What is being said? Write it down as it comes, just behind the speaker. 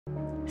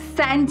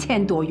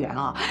3000多元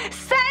啊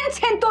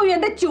！3000多元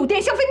的酒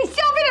店消费，你消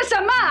费了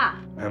什么？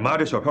哎妈，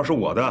这小票是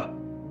我的。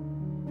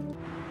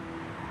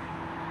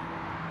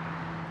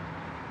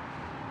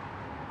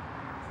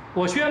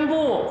我宣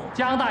布，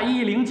江大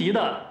110级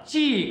的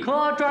技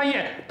科专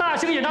业大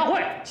型演唱会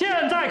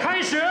现在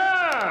开始。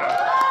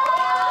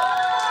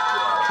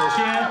首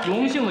先，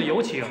荣幸的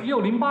有请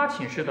608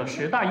寝室的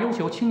10大优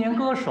秀青年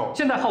歌手，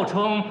现在号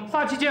称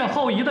发际线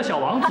后移的小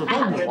王子的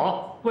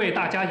我，为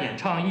大家演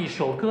唱一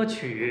首歌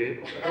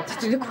曲。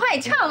这快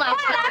唱嘛！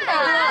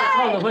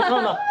唱的会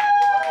唱的。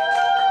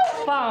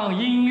放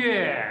音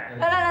乐。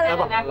来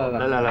吧。哎，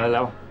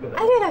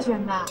对了，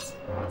玄子，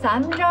咱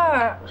们这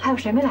儿还有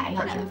谁没来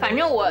呀？反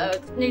正我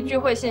那聚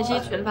会信息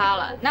群发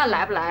了，那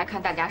来不来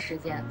看大家时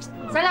间。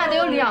咱俩得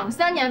有2、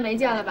3年没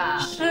见了吧？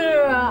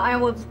是啊，哎呀，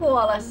我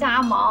错了，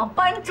瞎忙，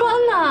搬砖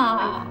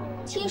呢。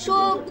听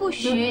说不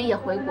许也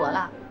回国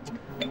了，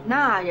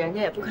那人家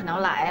也不可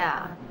能来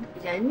呀。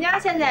人家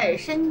现在是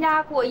身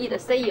家过亿的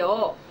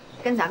CEO，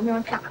 跟咱们这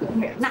种打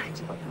工人那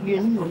叫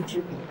云泥之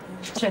别。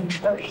真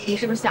的，你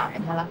是不是想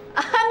人家了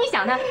啊？你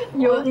想他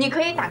有，你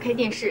可以打开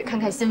电视看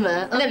看新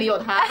闻，那里有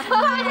他。哎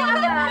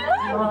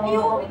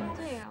呦，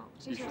对呀，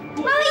这是。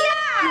哎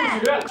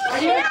呀，同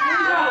学啊！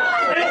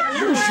哎，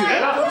入学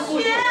了！同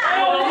学！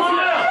哎呦我的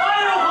妈呀！哎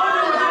呦，好久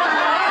不见！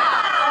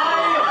哎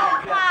呦，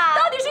到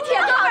底是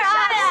铁哥们啊！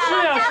是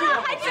呀是呀，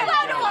还记挂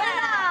着我们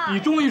呢。你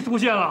终于出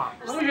现了，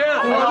同学，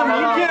我的名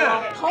片。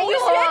同学，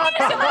你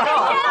什么名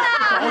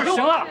片呢？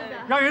行了，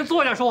让人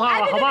坐下说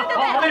话吧，好吧？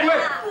好，那位。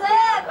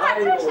快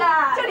就是，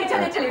这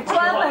里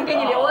专门给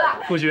你留的。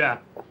同学，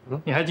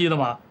你还记得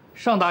吗？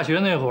上大学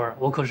那会儿，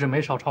我可是没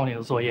少抄你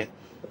的作业。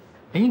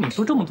哎，你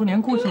说这么多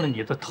年过去了，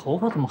你的头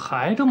发怎么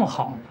还这么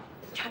好呢？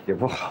也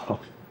不好。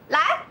来，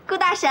顾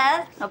大婶，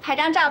我拍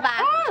张照吧。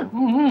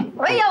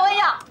我也要。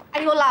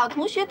哎呦，老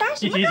同学搭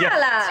什么搭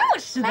了？就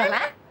是的，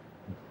来。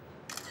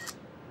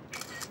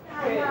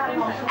哎，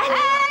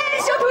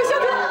修图，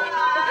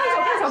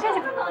我看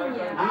一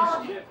下。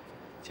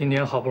今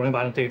天好不容易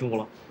把你逮住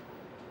了，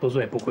不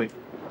醉不归。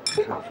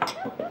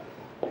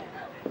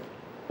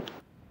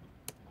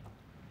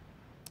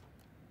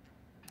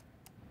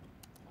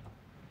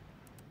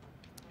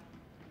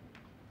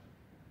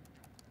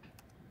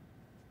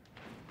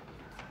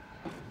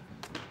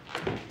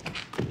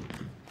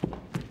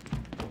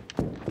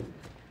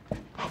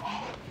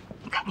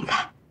你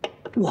看，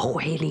我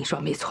怀疑林说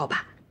没错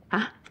吧？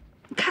啊，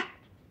你看，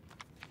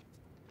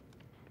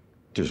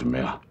这什么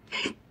呀？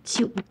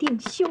酒店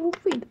消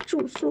费的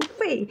住宿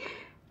费，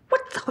我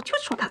早就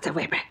说他在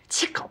外边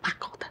七搞八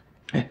搞的。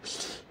哎，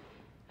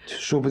这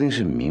说不定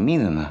是明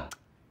明的呢。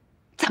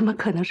怎么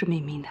可能是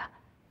明明的？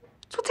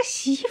就在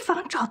洗衣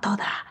房找到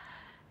的。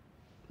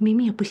明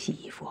明也不洗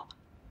衣服，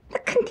那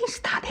肯定是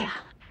他的呀。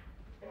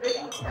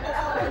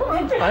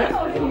哎，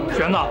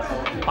玄子，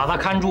把他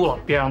看住了，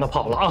别让他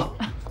跑了啊！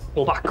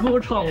我把歌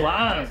唱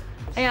完。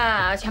哎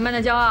呀，前面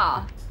的骄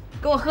傲，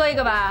给我喝一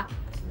个吧。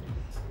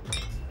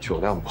酒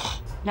量不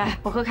好。来，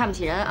不喝看不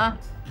起人啊。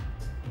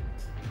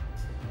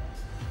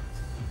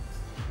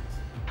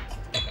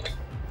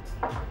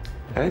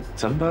哎，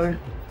咱们班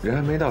人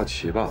还没到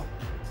齐吧？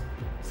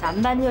咱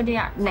们班就这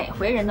样，哪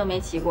回人都没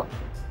齐过。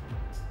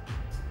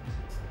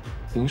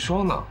您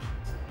说呢？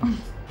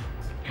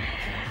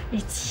你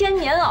千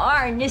年老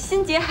二，你这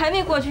心结还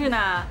没过去呢。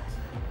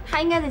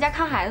他应该在家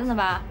看孩子呢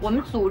吧？我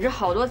们组织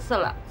好多次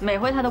了，每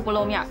回他都不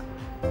露面。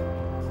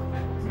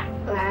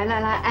来，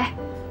哎，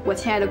我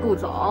亲爱的顾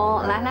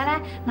总，来，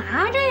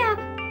拿着呀。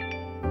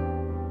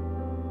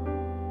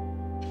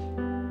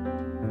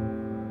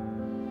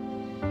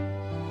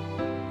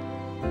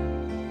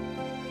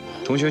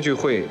同学聚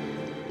会，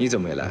你怎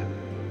么没来？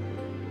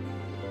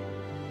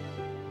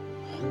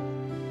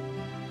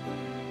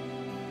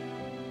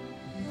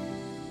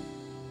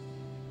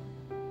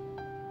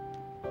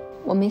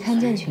我没看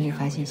见群里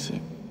发信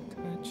息。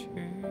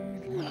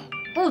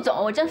顾总，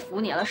我真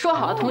服你了，说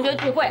好了同学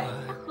聚会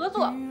合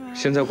作，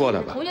现在过来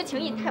吧，同学情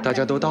谊太……大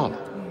家都到了。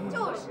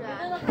就是，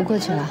不过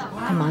去了，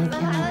还忙一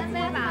天呢。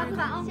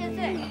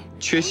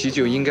缺席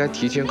就应该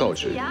提前告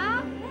知，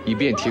以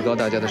便提高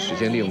大家的时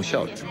间利用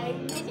效率。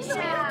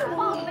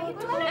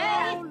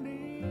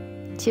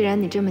既然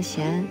你这么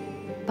闲，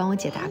帮我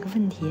解答个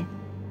问题。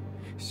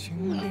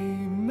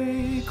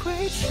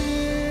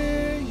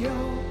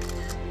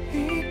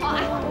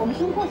我们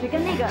先过去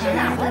跟那个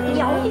哪个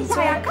聊一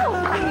下呀，告诉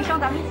他医生，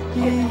咱们一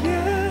起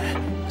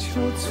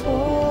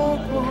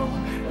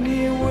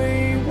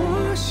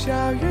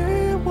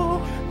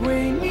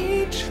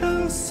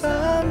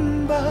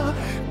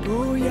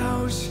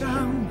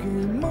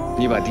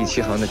你把第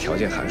7行的条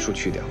件函数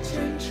去掉，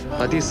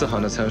把第4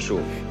行的参数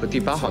和第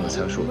8行的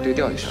参数对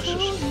调一下试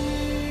试。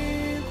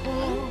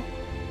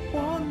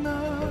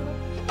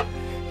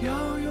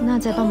那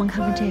再帮忙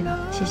看看这个，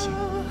谢谢。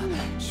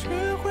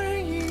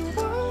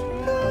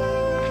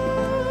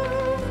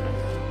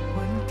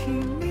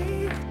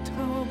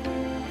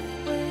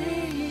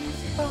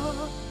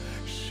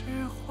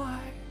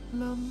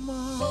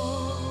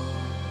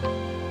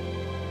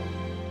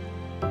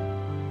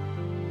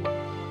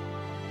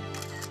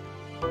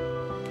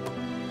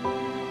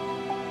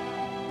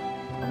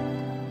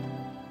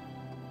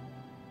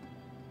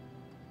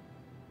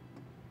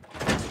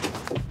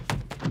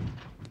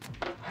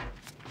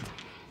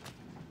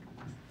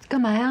干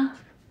嘛呀？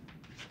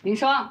林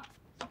双，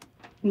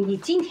你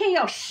今天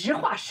要实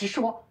话实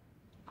说。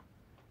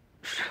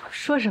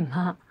说什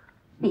么？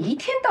你一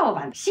天到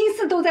晚心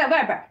思都在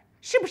外边，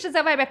是不是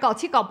在外边搞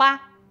七搞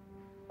八？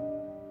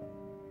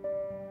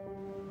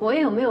我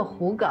有没有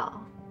胡搞？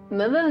你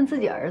们问问自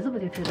己儿子不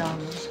就知道了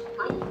吗？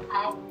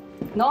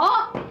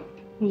喏，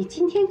你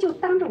今天就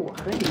当着我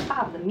和你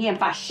爸爸的面，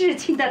把事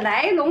情的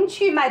来龙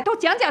去脉都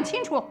讲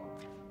清楚。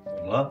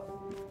怎么了？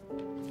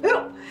哎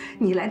呦，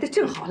你来的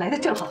正好，来的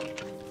正好。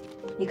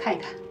你看一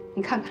看，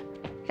你看看，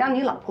让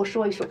你老婆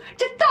说一说，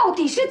这到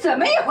底是怎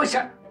么一回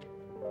事？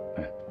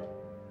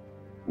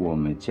我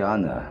们家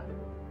呢，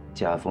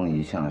家风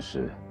一向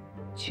是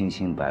清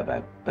清白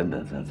白、本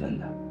本分分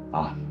的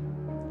啊。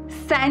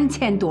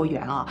3000多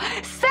元啊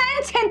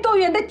，3000多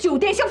元的酒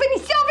店消费，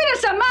你消费了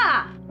什么？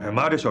哎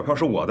妈，这小票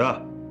是我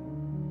的，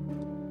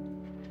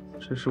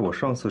这是我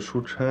上次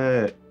出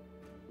差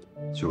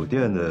酒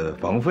店的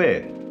房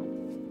费。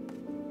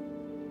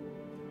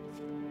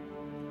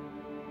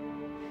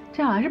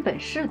这好像是本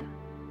市的。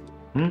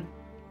嗯，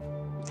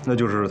那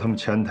就是他们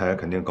前台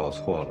肯定搞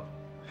错了，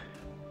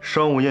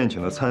商务宴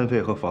请的餐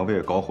费和房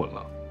费搞混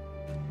了。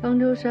方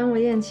舟商务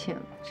宴请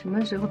什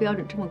么时候标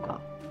准这么高？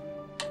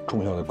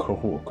重要的客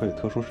户可以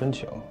特殊申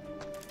请。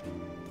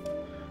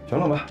行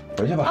了，妈，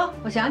回去吧。哦，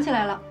我想起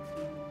来了，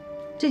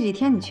这几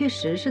天你确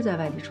实是在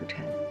外地出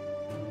差的。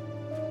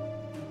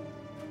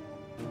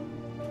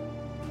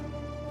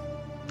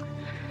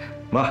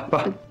妈，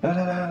爸，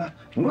来，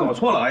你们搞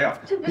错了，哎呀，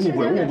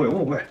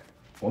误会，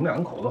我们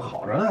两口子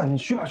好着呢，你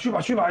去吧，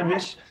你别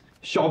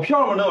小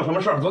票嘛，能有什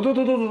么事儿？走。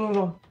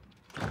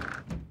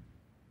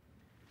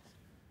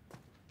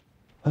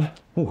哎，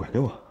误会给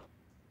我。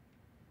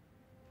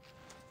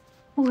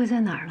误会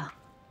在哪儿了？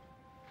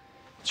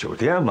酒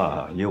店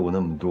嘛，业务那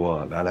么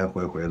多，来来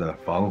回回的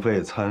房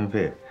费、餐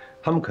费，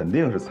他们肯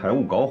定是财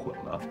务搞混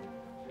了。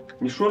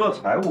你说到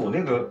财务，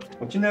那个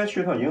我今天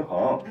去趟银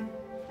行，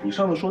你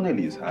上次说那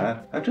理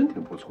财还真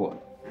挺不错的。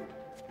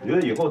我觉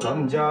得以后咱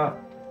们家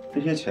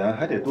这些钱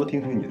还得多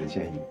听听你的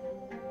建议。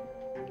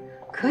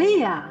可以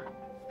呀，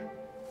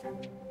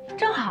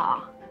正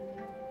好，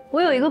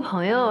我有一个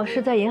朋友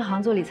是在银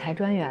行做理财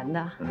专员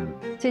的，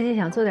最近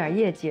想做点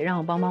业绩，让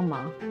我帮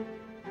忙。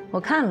我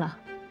看了，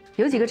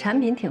有几个产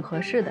品挺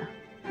合适的，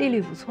利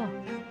率不错。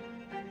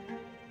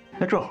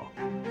那正好，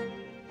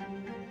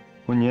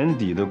我年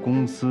底的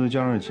工资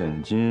加上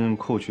奖金，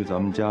扣去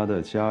咱们家的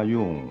家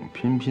用，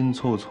拼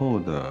凑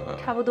的，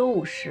差不多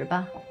50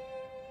吧。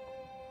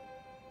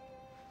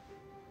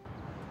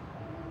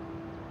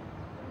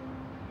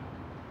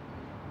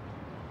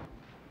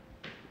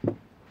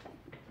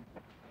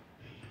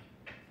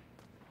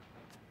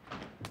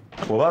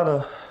我爸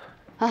呢？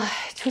哎，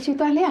出去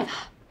锻炼了。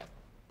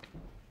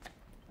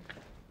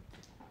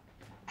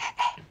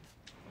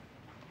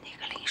那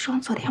个林双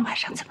昨天晚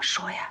上怎么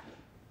说呀？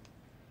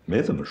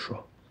没怎么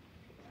说。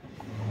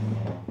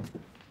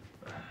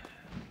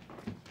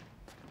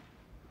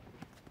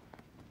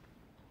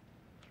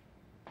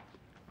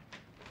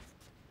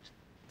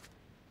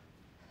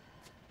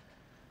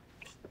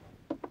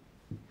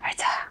儿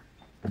子，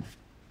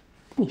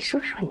你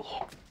说说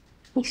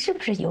你是不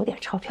是有点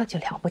钞票就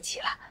了不起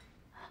了？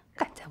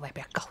敢在外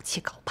边搞七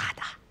搞八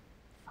的，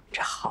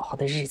这好好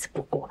的日子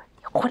不过，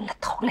你昏了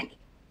头了你。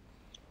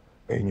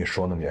没你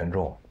说那么严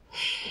重，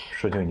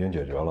事情已经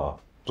解决了，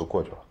都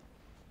过去了。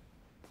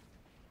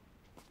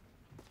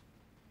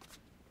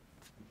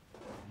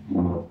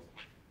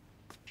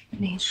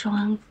林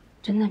双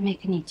真的没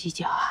跟你计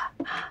较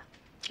啊？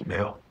没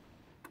有。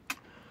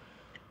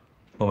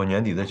我把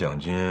年底的奖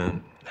金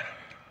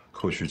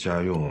扣去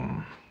家用，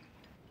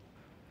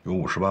有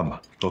50万吧，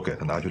都给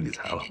他拿去理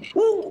财了。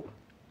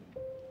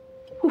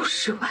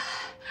50万，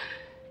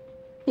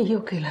你又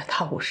给了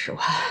他50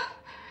万，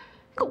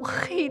够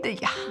黑的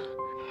呀！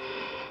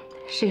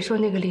谁说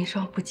那个林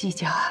双不计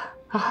较啊？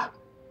啊，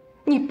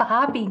你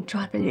把柄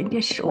抓在人家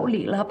手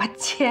里了，把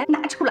钱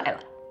拿出来了。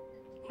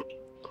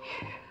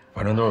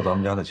反正都是咱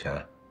们家的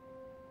钱，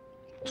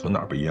存哪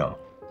儿不一样？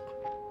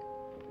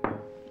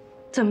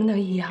怎么能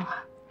一样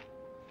啊？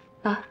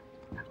啊，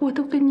我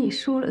都跟你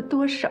说了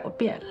多少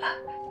遍了，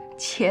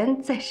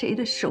钱在谁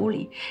的手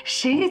里，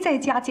谁在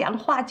家讲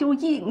话就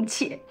硬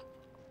气。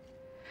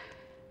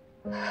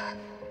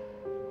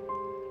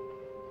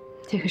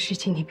这个事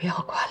情你不要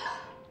管了，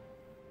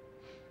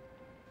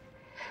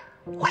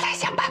我来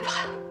想办法。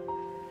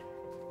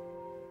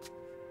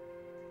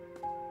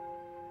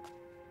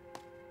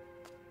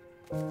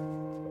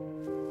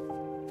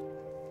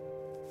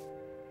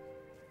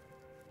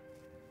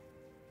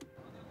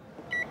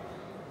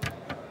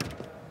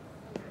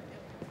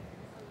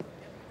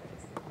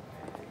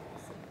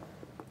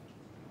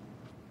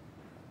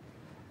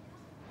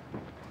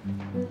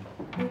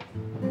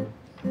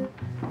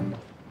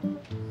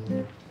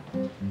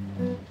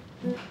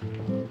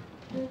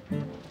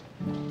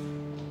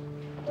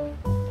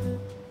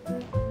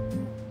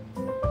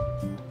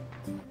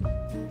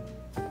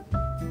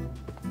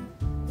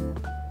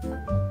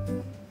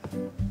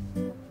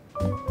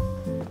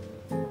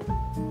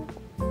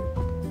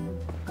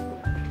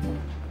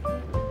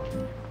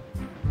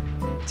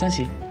佳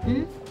琪，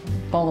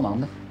帮我个忙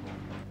呗。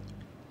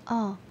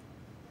哦，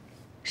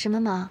什么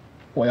忙？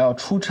我要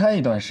出差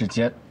一段时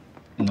间，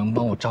你能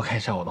帮我照看一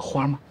下我的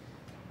花吗？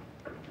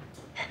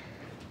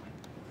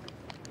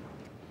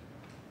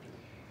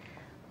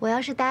我要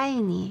是答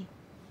应你，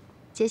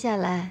接下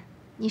来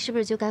你是不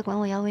是就该管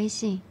我要微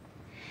信，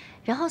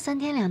然后3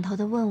天2头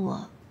的问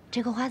我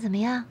这个花怎么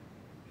样，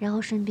然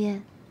后顺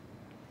便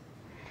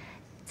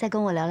再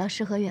跟我聊聊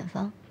诗和远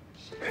方？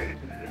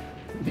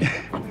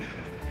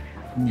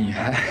你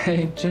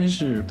还真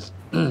是，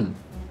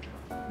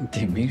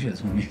挺冰雪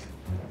聪明的。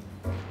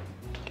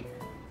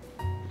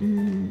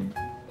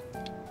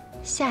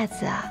下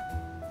次啊，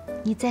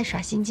你再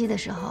耍心机的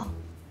时候，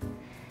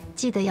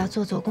记得要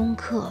做功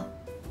课。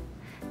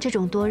这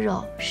种多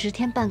肉10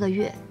天半个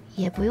月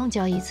也不用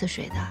浇1次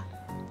水的。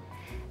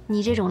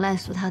你这种烂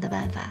俗套的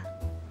办法，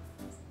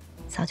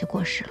早就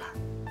过时了。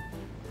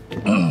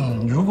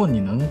如果你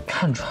能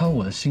看穿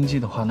我的心机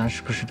的话，那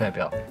是不是代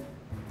表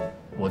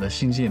我的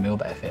心机也没有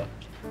白费？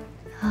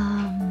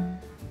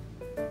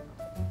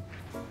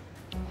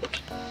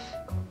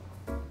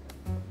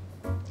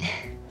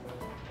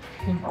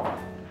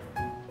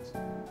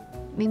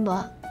明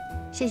博，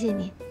谢谢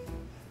你。